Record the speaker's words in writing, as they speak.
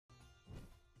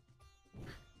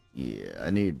Yeah, I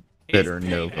need It's better payback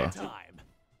Nova. time.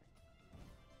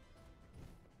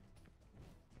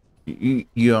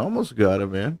 You almost got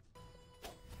him, man.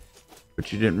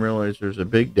 But you didn't realize there's a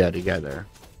Big Daddy guy there.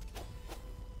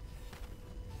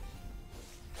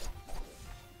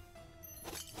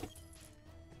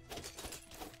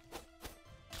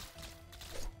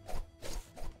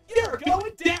 You're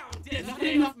going down. There's not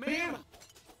enough mana.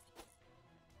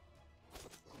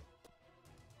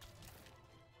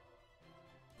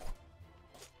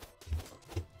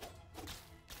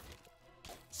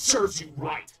 Serves you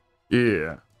right.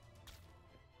 Yeah.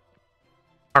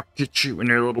 I'll get you in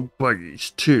your little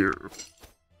buggies, too.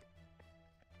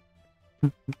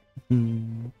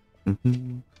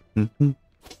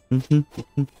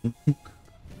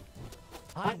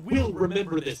 I will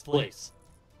remember this place.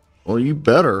 Well, you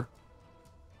better.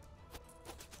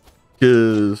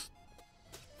 Because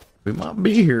we might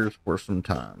be here for some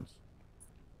times.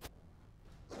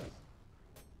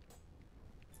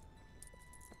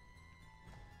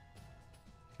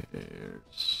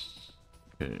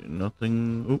 Okay,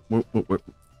 nothing. Oop.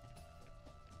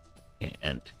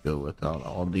 Can't go without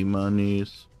all the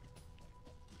monies.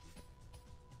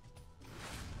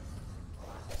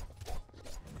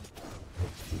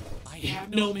 I have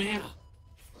no mana.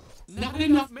 Not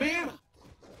enough mana.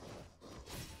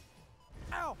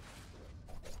 Ow!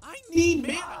 I need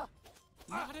mana.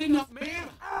 Not enough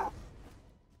mana.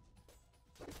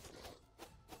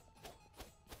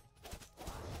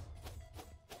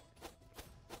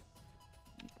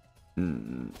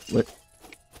 What?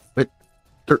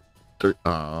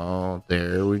 Oh,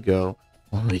 there we go.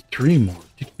 Only 3 more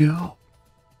to go.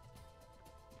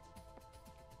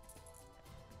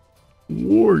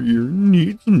 Warrior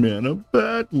needs mana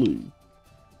badly.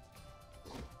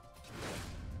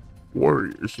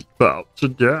 Warrior's about to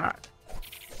die.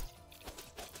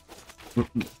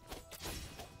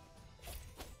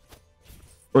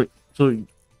 Wait, so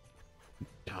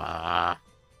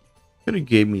could have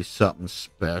gave me something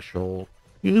special,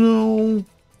 you know?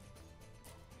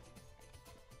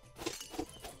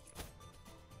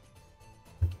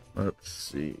 Let's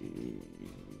see.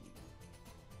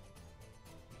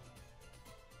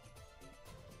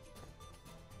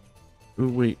 Oh,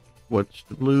 wait, what's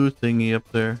the blue thingy up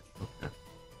there? Okay.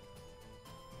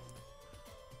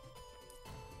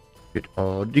 Get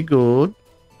all the gold.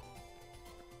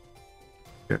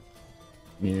 Okay.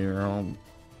 Yeah.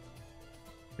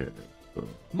 Okay. So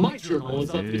My journal is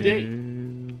up to date.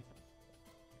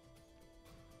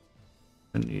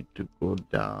 I need to go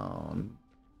down.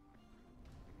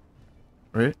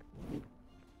 Right?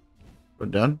 Go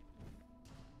down.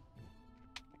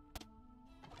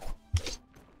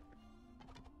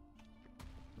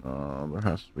 There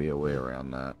has to be a way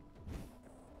around that.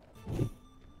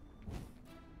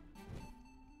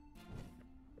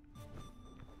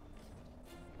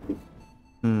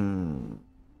 Hmm.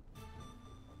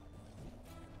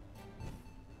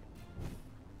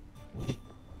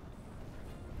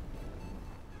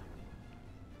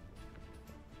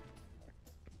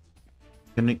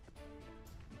 Can it?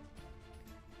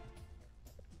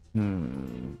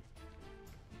 Hmm.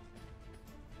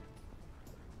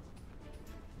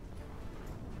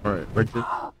 All right, Richard.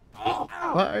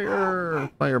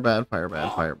 Fire! Fire bad, fire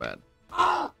bad, fire bad.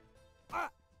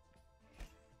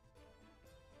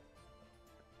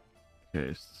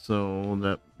 Okay, so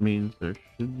that means there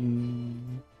should be...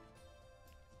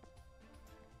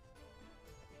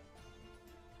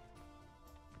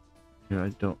 Yeah, I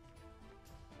don't...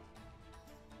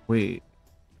 Wait,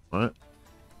 what?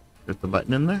 There's the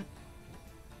button in there?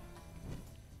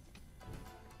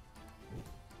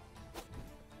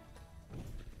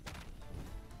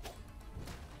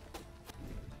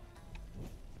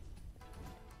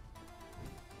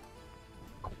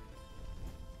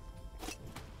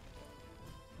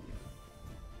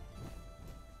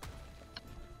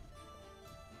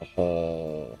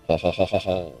 Oh, ho, ho, ho, ho,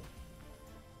 ho.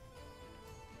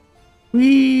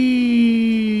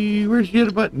 Whee! Where's the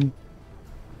other button?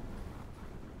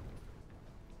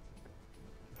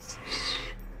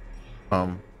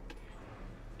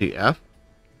 The F?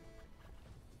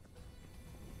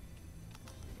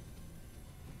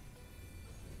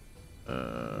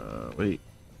 Wait.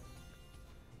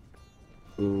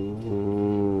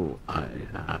 Ooh, I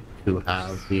have to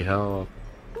have the health.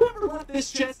 Whoever left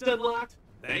this chest unlocked,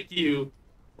 thank you.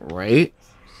 Right?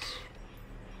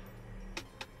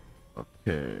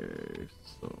 Okay,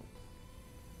 so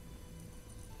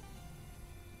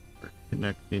we're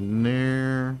connecting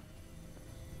there.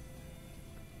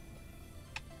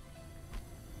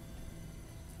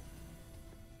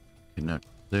 Connect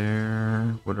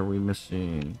there. What are we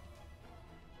missing?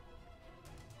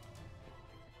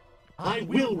 I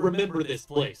will remember this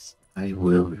place. I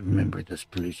will remember this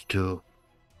place too.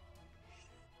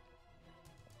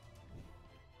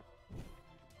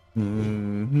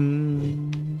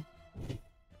 Mm-hmm.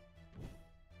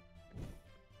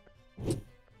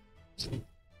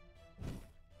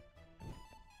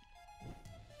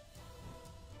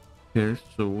 Okay,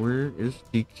 so where is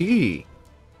the key?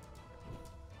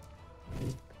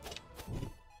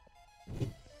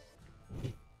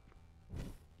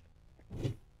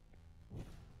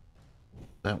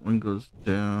 That one goes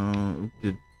down.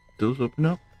 Did those open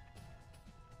up?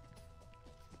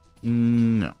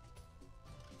 No.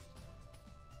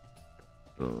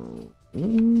 So,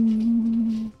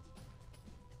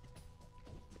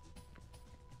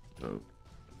 so I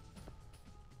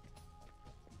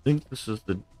think this is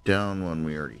the down one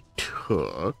we already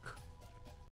took.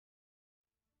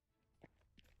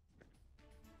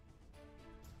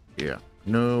 Yeah.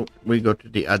 No, we go to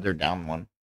the other down one.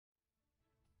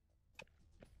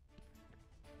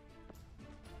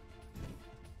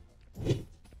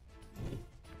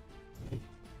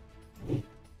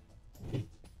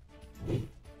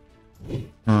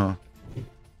 Huh.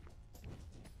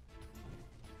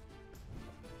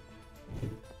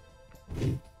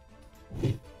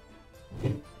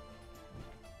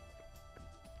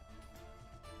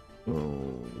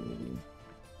 So...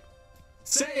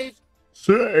 Saved.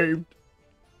 Saved!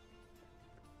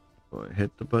 So I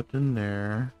hit the button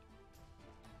there.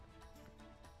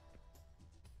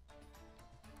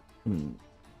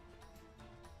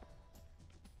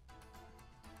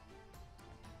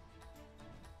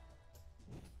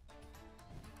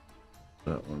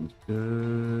 That one's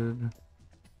good.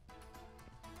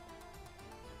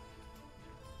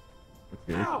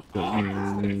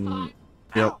 Okay.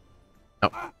 Yep.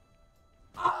 Yep.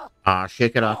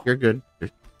 Shake it off. You're good.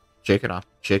 Just shake it off.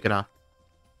 Shake it off.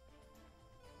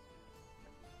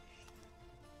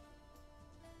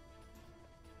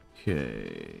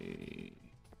 Okay.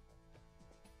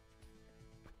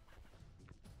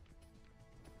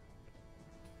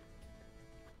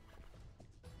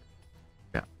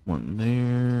 Got one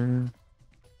there.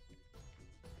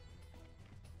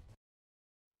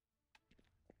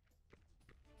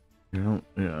 I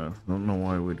don't know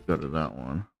why we'd go to that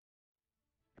one.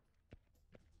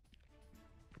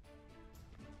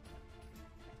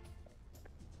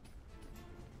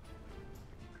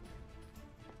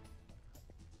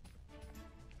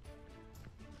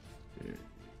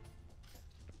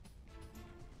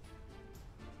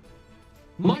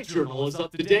 My journal is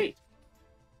up to date.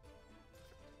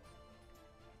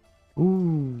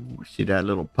 Ooh, see that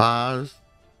little pause?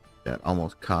 That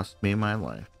almost cost me my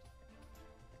life.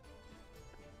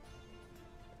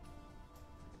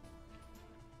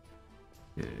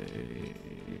 Okay.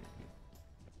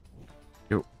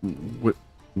 Yo,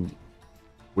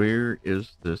 where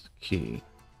is this key?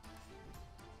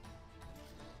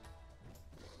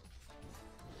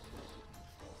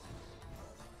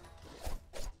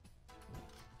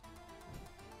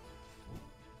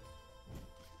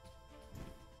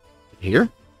 Here?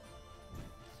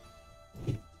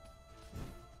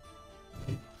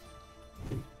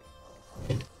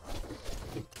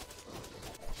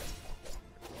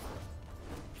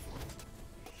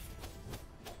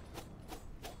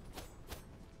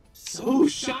 So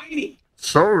shiny.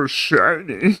 So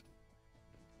shiny.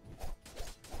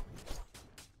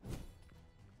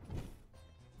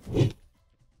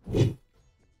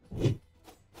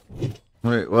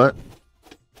 Wait, what?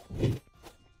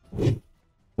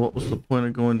 What was the point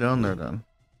of going down there then?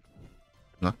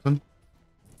 Nothing?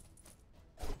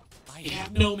 I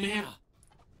have no mana.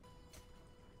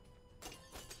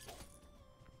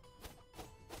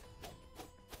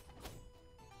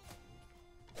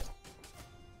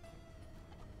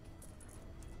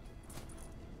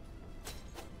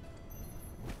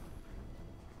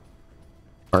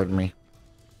 Pardon me.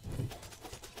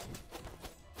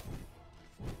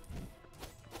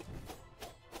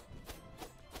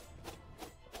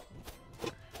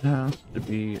 There has to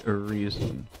be a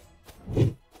reason.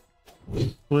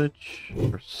 Switch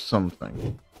or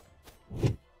something.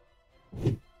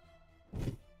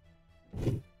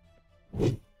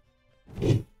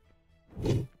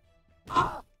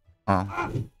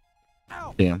 Oh.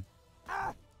 Damn.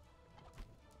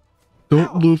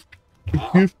 Don't lift the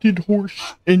gifted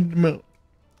horse and mount.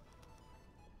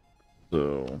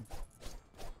 So.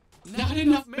 Not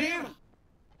enough mana.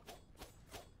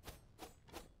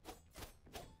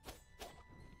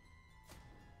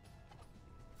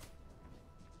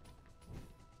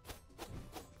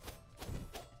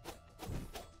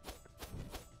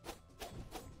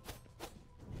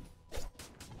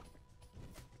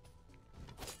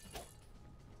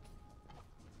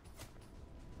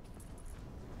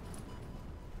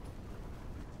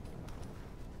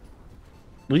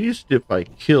 least if I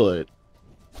kill it,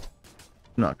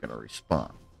 it's not gonna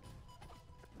respawn.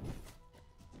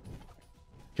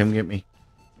 Come get me.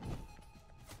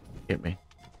 Get me.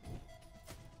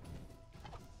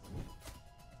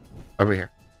 Over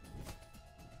here.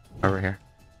 Over here.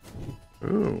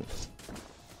 Ooh.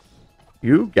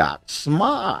 You got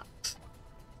smart.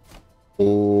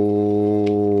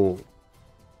 Oh.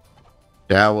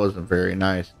 That wasn't very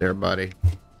nice there, buddy.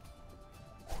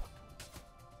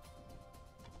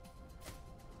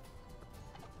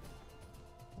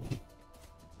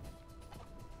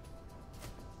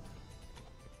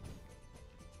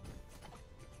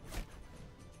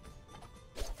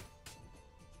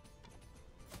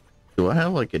 Do I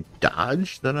have like a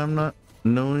dodge that I'm not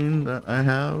knowing that I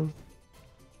have?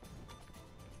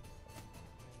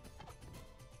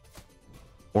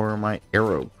 Or am I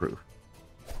arrow proof?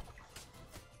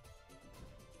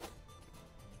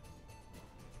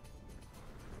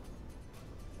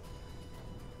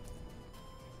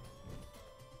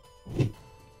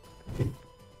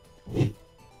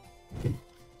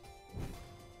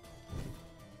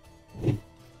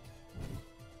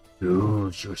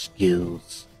 Use your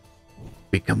skills.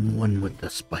 Become one with the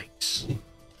spikes.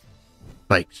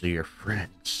 Spikes are your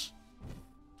friends.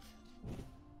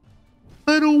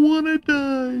 I don't want to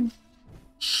die.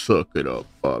 Suck it up,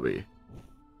 Bobby.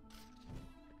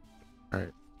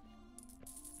 Alright.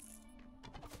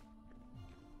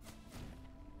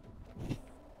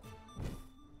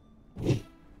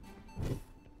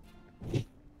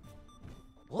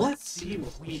 Let's see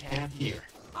what we have here.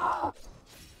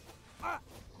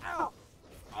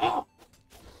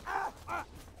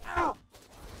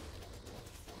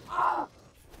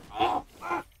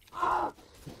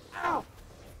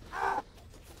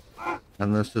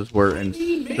 And this is where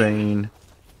insane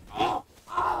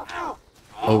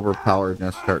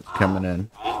overpoweredness starts coming in.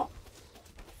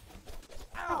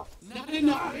 Not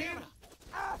enough mana.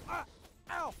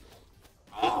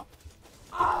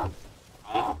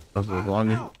 As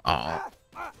long as oh.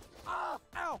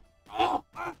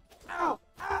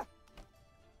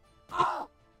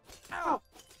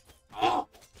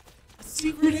 A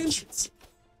secret entrance.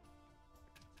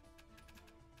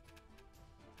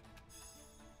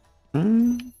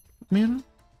 Mana?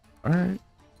 Alright.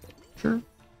 Sure.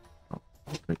 I'll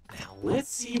take, Now let's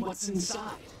see what's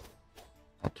inside.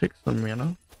 I'll take some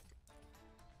mana.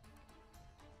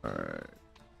 Alright.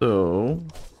 So.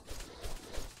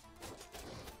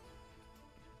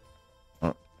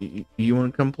 You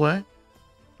want to come play?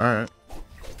 Alright.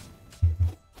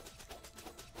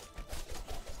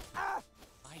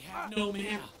 I have no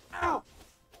mana.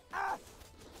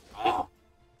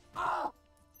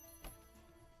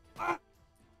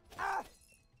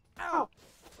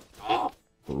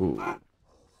 Ooh.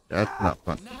 That's not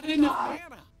fun. Not enough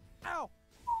mana.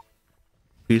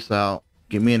 Peace out.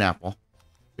 Give me an apple.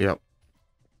 Yep.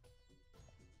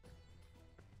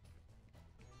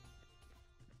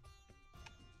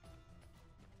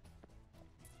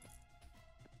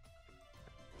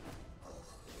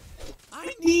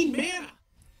 I need mana.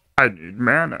 I need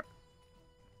mana.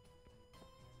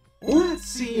 Let's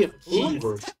see if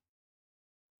keywords.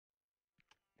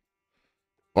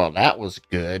 Well, that was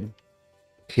good.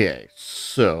 Okay,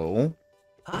 so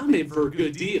I'm in for a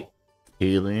good deal.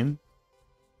 healing.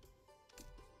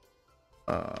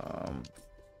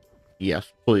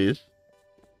 Yes, please.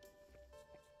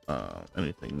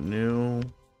 Anything new?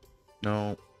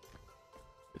 No.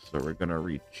 So we're gonna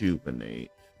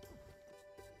rejuvenate.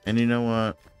 And you know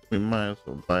what? We might as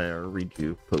well buy our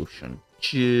rejuve potion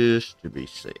just to be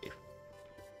safe.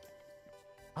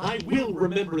 I will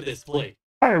remember this place.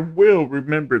 I will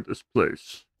remember this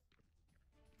place.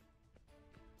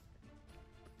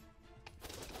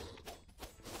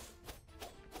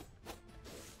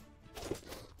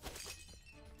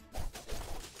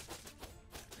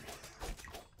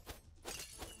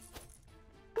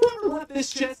 Whoever left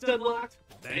this chest unlocked,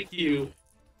 thank you.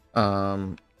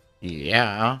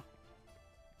 Yeah.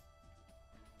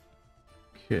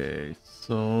 Okay,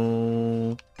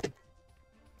 so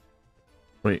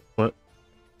wait, what?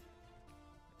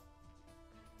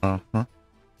 Uh-huh.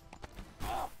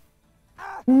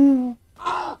 Ooh.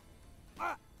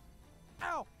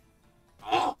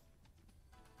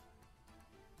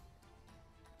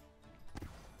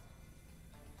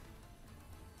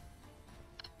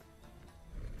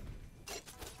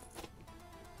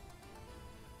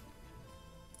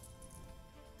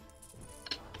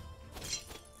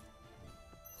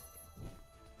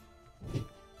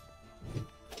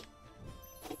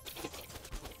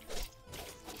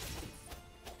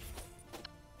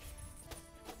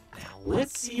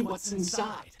 Let's see what's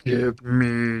inside. Give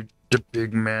me the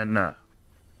big mana.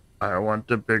 I want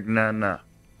the big nana.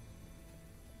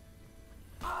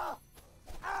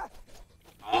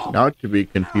 Not to be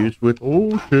confused with,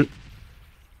 oh shit.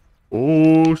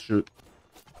 Oh shit.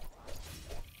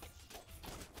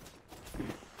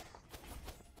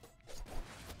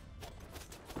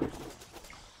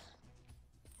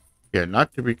 Yeah,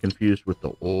 not to be confused with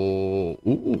the, oh,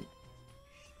 ooh.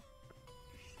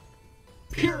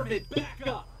 Pyramid, back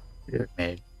up!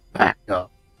 Pyramid, back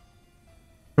up.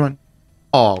 Come on.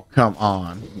 Oh, come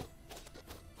on.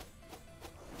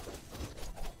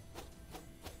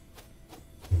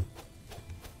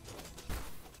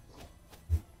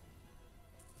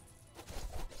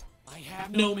 I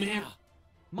have no mana.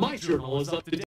 My journal is up to date.